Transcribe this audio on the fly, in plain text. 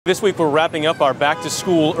This week we're wrapping up our Back to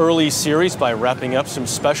School Early series by wrapping up some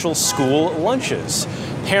special school lunches.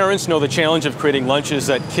 Parents know the challenge of creating lunches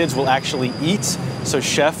that kids will actually eat, so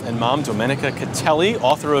chef and mom Domenica Catelli,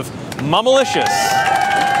 author of Momalicious,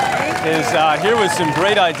 is here with some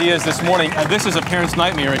great ideas this morning. This is a parent's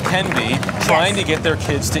nightmare, it can be, trying to get their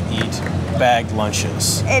kids to eat bagged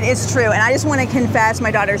lunches. It is true, and I just want to confess, my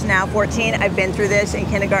daughter's now 14. I've been through this. In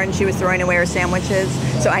kindergarten, she was throwing away her sandwiches,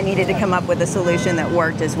 so I needed to come up with a solution that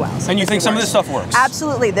worked as well. So and you think some of this stuff works?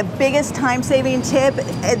 Absolutely. The biggest time-saving tip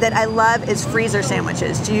that I love is freezer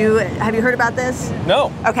sandwiches. Have you heard about this?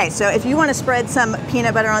 No. Okay, so if you want to spread some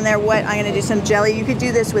peanut butter on there, I'm going to do some jelly. You could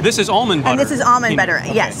do this with... This is almond butter. And this is almond butter,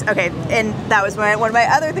 okay. Yes. Okay, and that was one of my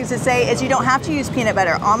other things to say is you don't have to use peanut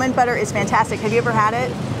butter. Almond butter is fantastic. Have you ever had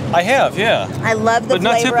it? I have, yeah. I love the flavor of it. But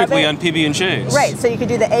not typically on PB&Js. Right, so you could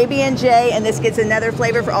do the AB&J, and this gets another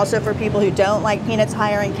flavor also for people who don't like peanuts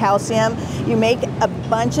higher in calcium. You make a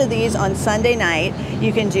bunch of these on Sunday night.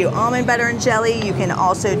 You can do almond butter and jelly. You can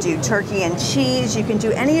also do turkey and cheese. You can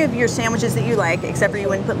do any of your sandwiches that you like, except for you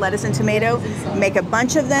wouldn't put lettuce and tomato. Make a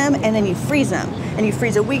bunch of them, and then you freeze them. And you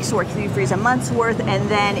freeze a week's worth, you freeze a month's worth, and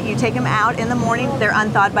then you take them out in the morning. They're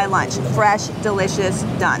unthawed by lunch. Fresh, delicious,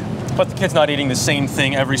 done. But the kid's not eating the same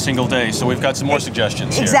thing every single day, so we've got some more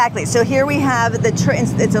suggestions here. Exactly. So here we have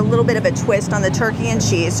it's a little bit of a twist on the turkey and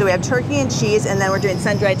cheese. So we have turkey and cheese, and then we're doing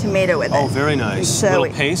sun-dried tomato with it. Oh, very nice. So a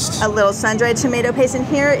little paste. A little sun-dried tomato paste. And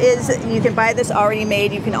here is, you can buy this already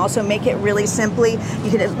made. You can also make it really simply. You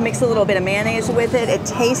can mix a little bit of mayonnaise with it. It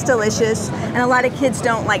tastes delicious. And a lot of kids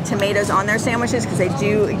don't like tomatoes on their sandwiches because they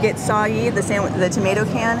do get soggy, the tomato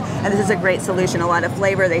can. And this is a great solution. A lot of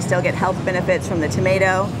flavor. They still get health benefits from the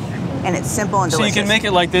tomato. And it's simple and delicious. So you can make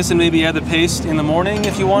it like this and maybe add the paste in the morning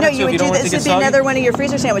if you wanted to. No, this would be another one of your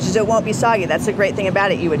freezer sandwiches. It won't be soggy. That's the great thing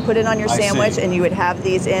about it. You would put it on your sandwich and you would have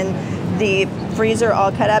these in the freezer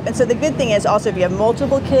all cut up. And so the good thing is also if you have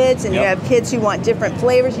multiple kids and you have kids who want different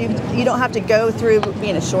flavors, you don't have to go through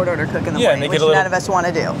being a short order cook in the morning, which none of us want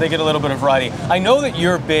to do. They get a little bit of variety. I know that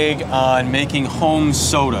you're big on making home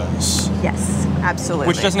sodas. Yes. Absolutely.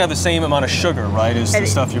 Which doesn't have the same amount of sugar, right, as the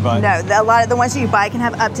stuff you buy? No, a lot of the ones that you buy can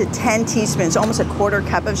have up to 10 teaspoons, almost a quarter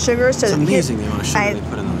cup of sugar. So it's amazing the amount of sugar they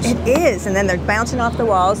put in those. It is, and then they're bouncing off the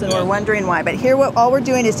walls, and we're wondering why. But here, all we're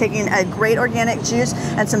doing is taking a great organic juice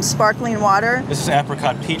and some sparkling water. This is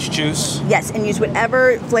apricot peach juice. Yes, and use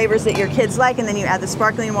whatever flavors that your kids like, and then you add the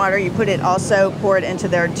sparkling water. You pour it into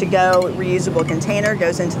their to-go reusable container.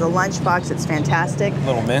 Goes into the lunch box. It's fantastic. A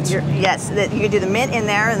little mint. Yes, you can do the mint in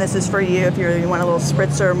there, and this is for you if you want a little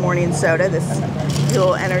spritzer morning soda. This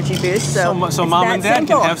little energy boost. So mom and dad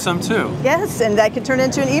can have some too. Yes, and that can turn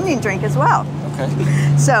into an evening drink as well. Okay.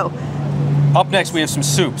 So, up next we have some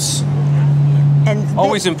soups. And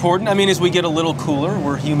always important. I mean, as we get a little cooler,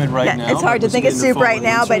 we're humid right now. It's hard to think of soup right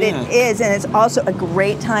now, but it is, and it's also a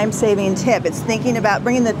great time-saving tip. It's thinking about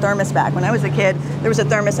bringing the thermos back. When I was a kid, there was a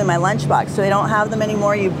thermos in my lunchbox, so they don't have them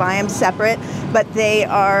anymore. You buy them separate, but they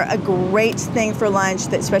are a great thing for lunch,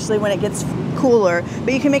 especially when it gets cooler.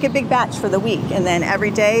 But you can make a big batch for the week, and then every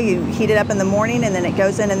day you heat it up in the morning, and then it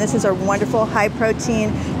goes in. And this is our wonderful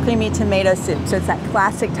high-protein, creamy tomato soup. So it's that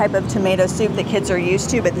classic type of tomato soup that kids are used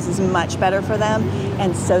to, but this is much better for them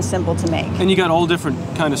and so simple to make. And you got all different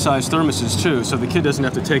kind of size thermoses too, so the kid doesn't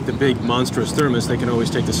have to take the big monstrous thermos. They can always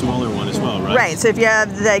take the smaller one as well, right? Right. So if you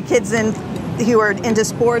have the kids who are into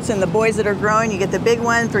sports and the boys that are growing, you get the big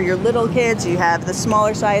one. For your little kids, you have the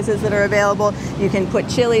smaller sizes that are available. You can put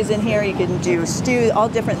chilies in here, you can do stew, all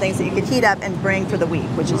different things that you could heat up and bring for the week,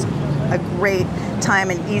 which is a great time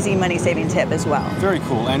and easy money-saving tip as well. Very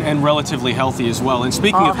cool, and relatively healthy as well. And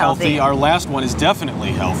speaking of healthy, our last one is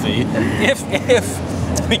definitely healthy.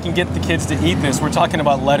 If we can get the kids to eat this, we're talking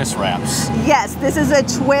about lettuce wraps. Yes, this is a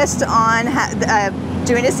twist on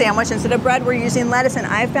doing a sandwich. Instead of bread, we're using lettuce, and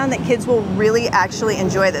I've found that kids will really actually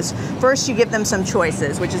enjoy this. First, you give them some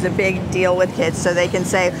choices, which is a big deal with kids, so they can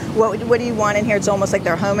say, what do you want in here? It's almost like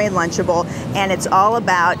their homemade Lunchable, and it's all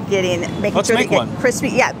about making sure they get crispy.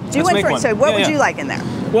 Yeah, do one first. So what would you like in there?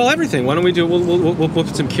 Well, everything. Why don't we do, we'll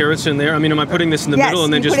put some carrots in there. I mean, am I putting this in the middle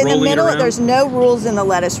and then just rolling it around? There's no rules in the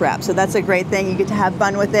lettuce wrap, so that's a great thing. You get to have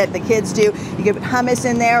fun with it. The kids do. You could put hummus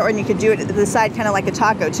in there, or you could do it to the side kind of like a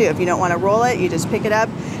taco, too. If you don't want to roll it, you just pick it up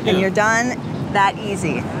and you're done. That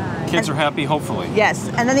easy. Kids are happy, hopefully. Yes,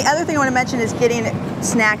 and then the other thing I want to mention is getting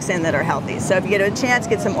snacks in that are healthy. So if you get a chance,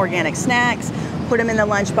 get some organic snacks, put them in the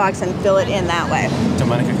lunchbox and fill it in that way.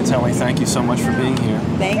 Domenica Catelli, thank you so much for being here.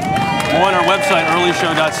 Thank you. More on our website,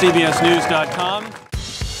 earlyshow.cbsnews.com.